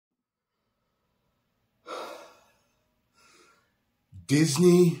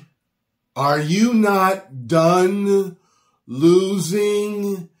Disney, are you not done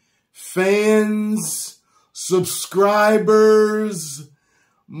losing fans, subscribers,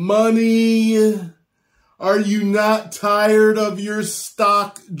 money? Are you not tired of your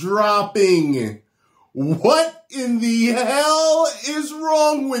stock dropping? What in the hell is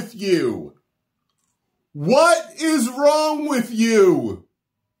wrong with you? What is wrong with you?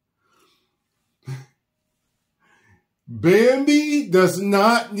 Bambi does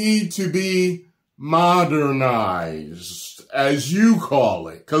not need to be modernized, as you call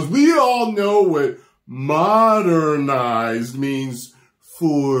it, because we all know what modernized means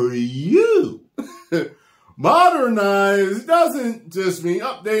for you. Modernized doesn't just mean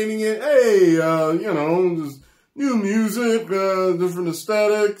updating it. Hey, just new music, different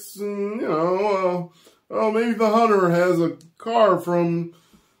aesthetics, and, maybe the hunter has a car from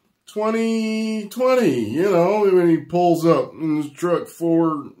 2020, when he pulls up in his truck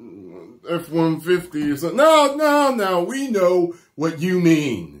Ford F-150 or something. No, we know what you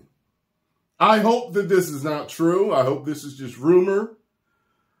mean. I hope that this is not true. I hope this is just rumor.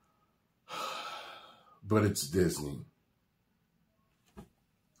 But it's Disney.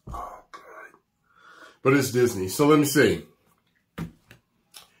 Oh, God. But it's Disney. So let me see.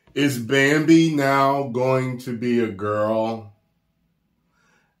 Is Bambi now going to be a girl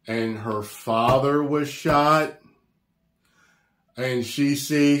and her father was shot and she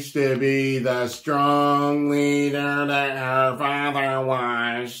seeks to be the strong leader that her father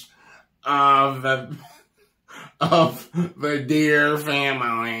was of the dear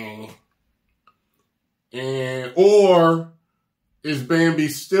family? Or is Bambi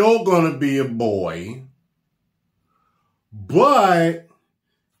still going to be a boy, but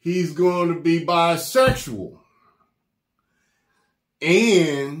he's going to be bisexual?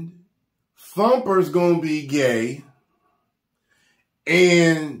 And Thumper's going to be gay,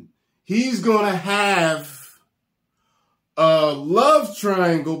 and he's going to have a love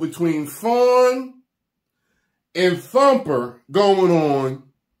triangle between Fawn and Thumper going on.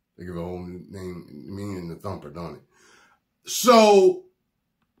 They give a whole name, meaning the Thumper, don't it? So,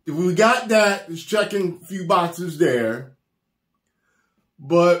 if we got that, it's checking a few boxes there.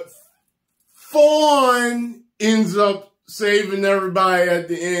 But Fawn ends up saving everybody at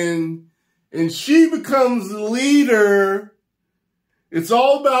the end, and she becomes the leader. It's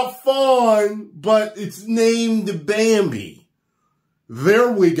all about Fawn, but it's named Bambi. There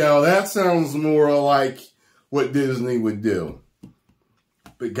we go. That sounds more like what Disney would do.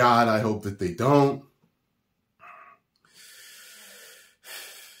 But God, I hope that they don't.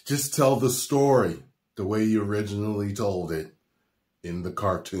 Just tell the story the way you originally told it in the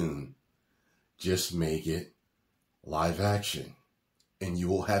cartoon. Just make it live action and you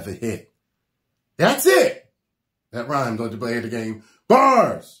will have a hit. That's it. That rhymes. Don't you play the game?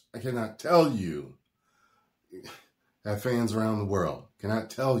 Bars! I cannot tell you. I have fans around the world.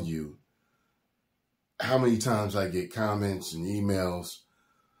 Cannot tell you how many times I get comments and emails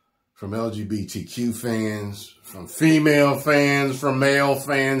from LGBTQ fans, from female fans, from male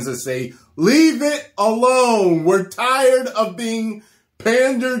fans that say, leave it alone. We're tired of being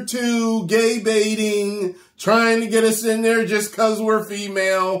pandered to, gay baiting, trying to get us in there just because we're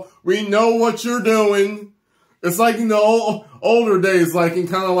female. We know what you're doing. It's like in the older days, like in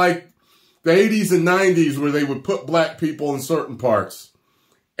kind of like the 80s and 90s where they would put black people in certain parts.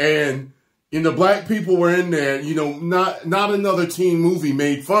 And the black people were in there, not another teen movie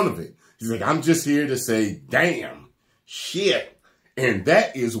made fun of it. He's like, I'm just here to say, damn, shit, and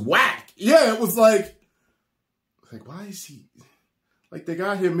that is whack. Yeah, it was like, why is he, like they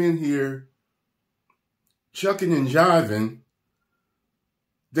got him in here chucking and jiving.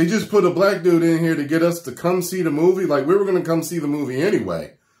 They just put a black dude in here to get us to come see the movie. Like we were going to come see the movie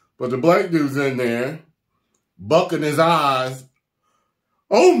anyway. But the black dude's in there, bucking his eyes.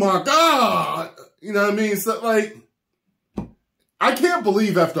 Oh my God. You know what I mean? So like, I can't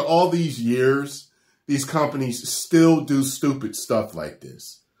believe after all these years, these companies still do stupid stuff like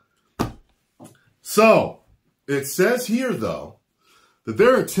this. So, it says here, though, that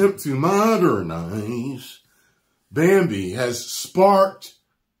their attempt to modernize Bambi has sparked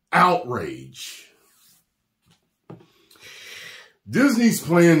outrage. Disney's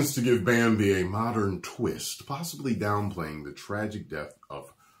plans to give Bambi a modern twist, possibly downplaying the tragic death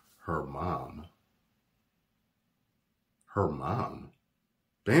of her mom. Her mom?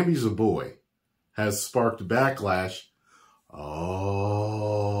 Bambi's a boy. Has sparked backlash. Oh,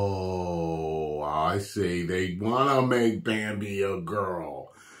 I see. They want to make Bambi a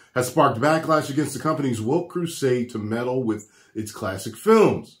girl. Has sparked backlash against the company's woke crusade to meddle with its classic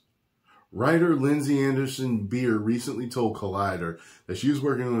films. Writer Lindsay Anderson Beer recently told Collider that she was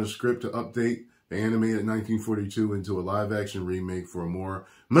working on a script to update the animated 1942 into a live-action remake for a more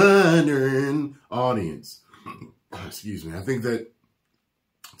modern audience. Excuse me. I think that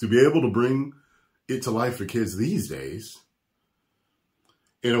to be able to bring it to life for kids these days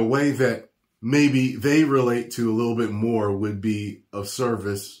in a way that maybe they relate to a little bit more would be of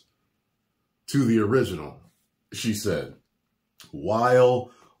service to the original, she said.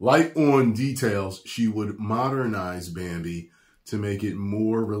 While light on details, she would modernize Bambi to make it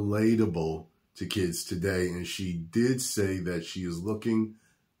more relatable to kids today. And she did say that she is looking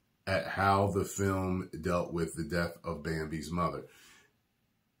at how the film dealt with the death of Bambi's mother.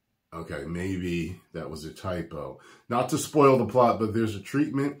 Okay, maybe that was a typo. Not to spoil the plot, but there's a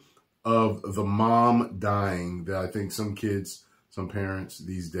treatment of the mom dying that I think some kids, some parents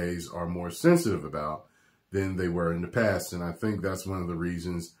these days are more sensitive about than they were in the past. And I think that's one of the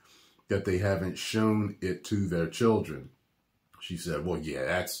reasons that they haven't shown it to their children. She said, well,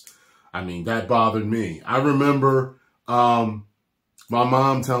 yeah, that bothered me. I remember my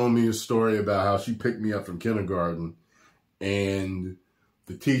mom telling me a story about how she picked me up from kindergarten and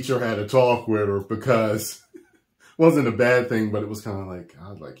the teacher had a talk with her because it wasn't a bad thing, but it was kind of like,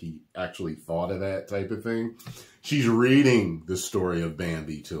 God, like he actually thought of that type of thing. She's reading the story of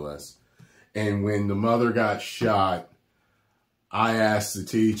Bambi to us. And when the mother got shot, I asked the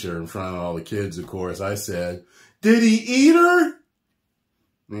teacher in front of all the kids, of course, I said, did he eat her?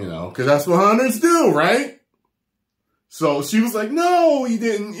 You know, because that's what hunters do, right? So she was like, no, he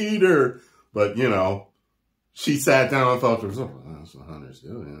didn't eat her. But, you know, she sat down and thought to herself, well, that's what hunters do,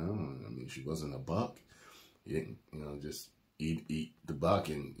 you know. I mean, she wasn't a buck. He didn't, you know, just eat the buck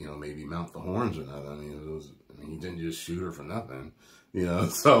and, you know, maybe mount the horns or nothing. I mean, he didn't just shoot her for nothing, you know.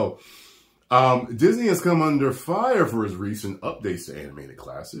 So Disney has come under fire for his recent updates to animated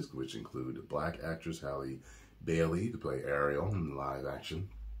classics, which include Black actress Halle Bailey to play Ariel in live action,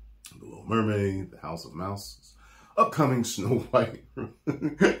 The Little Mermaid, The House of Mouse, upcoming Snow White.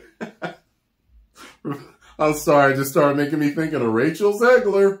 I'm sorry, it just started making me think of Rachel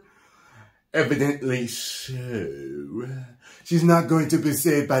Zegler. Evidently so. She's not going to be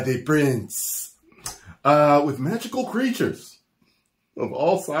saved by the prince. With magical creatures of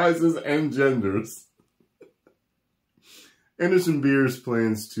all sizes and genders. Anderson Beers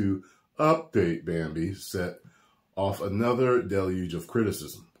plans to update Bambi, set off another deluge of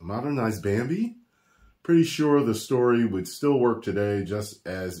criticism. A modernized Bambi? Pretty sure the story would still work today just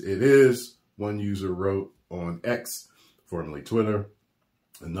as it is, one user wrote on X, formerly Twitter.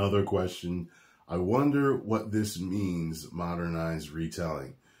 Another question, I wonder what this means, modernized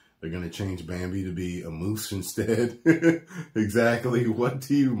retelling. They're going to change Bambi to be a moose instead? Exactly. What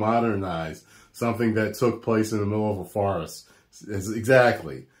do you modernize? Something that took place in the middle of a forest.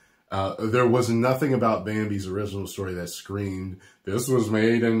 Exactly. There was nothing about Bambi's original story that screamed, this was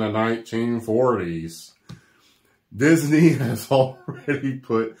made in the 1940s. Disney has already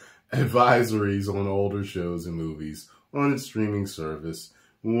put advisories on older shows and movies on its streaming service,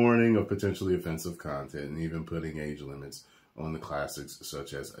 warning of potentially offensive content, and even putting age limits on the classics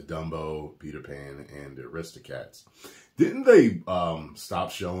such as Dumbo, Peter Pan, and the Aristocats. Didn't they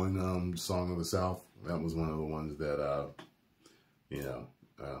stop showing Song of the South? That was one of the ones that, you know,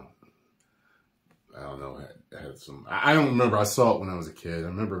 I don't know, had some, I don't remember. I saw it when I was a kid. I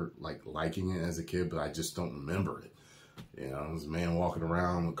remember like liking it as a kid, but I just don't remember it. You know, it was a man walking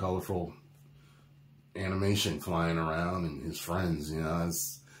around with colorful animation flying around and his friends, you know,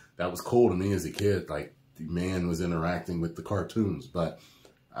 that was cool to me as a kid. Like the man was interacting with the cartoons, but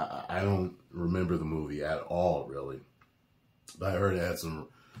I don't remember the movie at all, really. But I heard it had some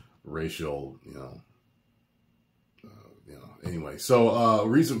racial, anyway. So a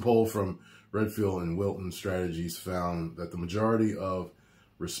recent poll from Redfield and Wilton Strategies found that the majority of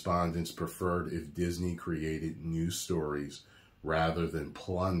respondents preferred if Disney created new stories rather than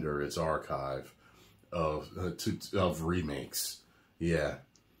plunder its archive of remakes. Yeah.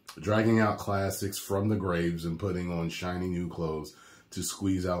 Dragging out classics from the graves and putting on shiny new clothes to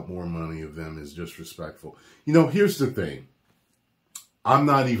squeeze out more money of them is disrespectful. You know, here's the thing. I'm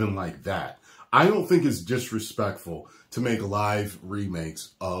not even like that. I don't think it's disrespectful to make live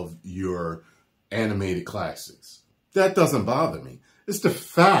remakes of your animated classics. That doesn't bother me. It's the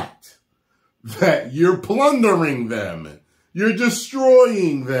fact that you're plundering them. You're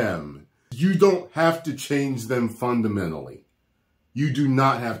destroying them. You don't have to change them fundamentally. You do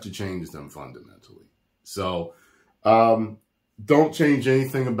not have to change them fundamentally. So, don't change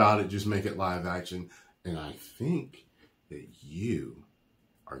anything about it. Just make it live action. And I think that you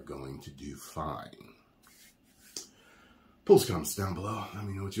are going to do fine. Post comments down below. Let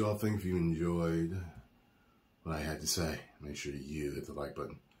me know what you all think. If you enjoyed what I had to say, make sure you hit the like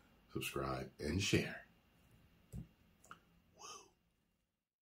button, subscribe, and share.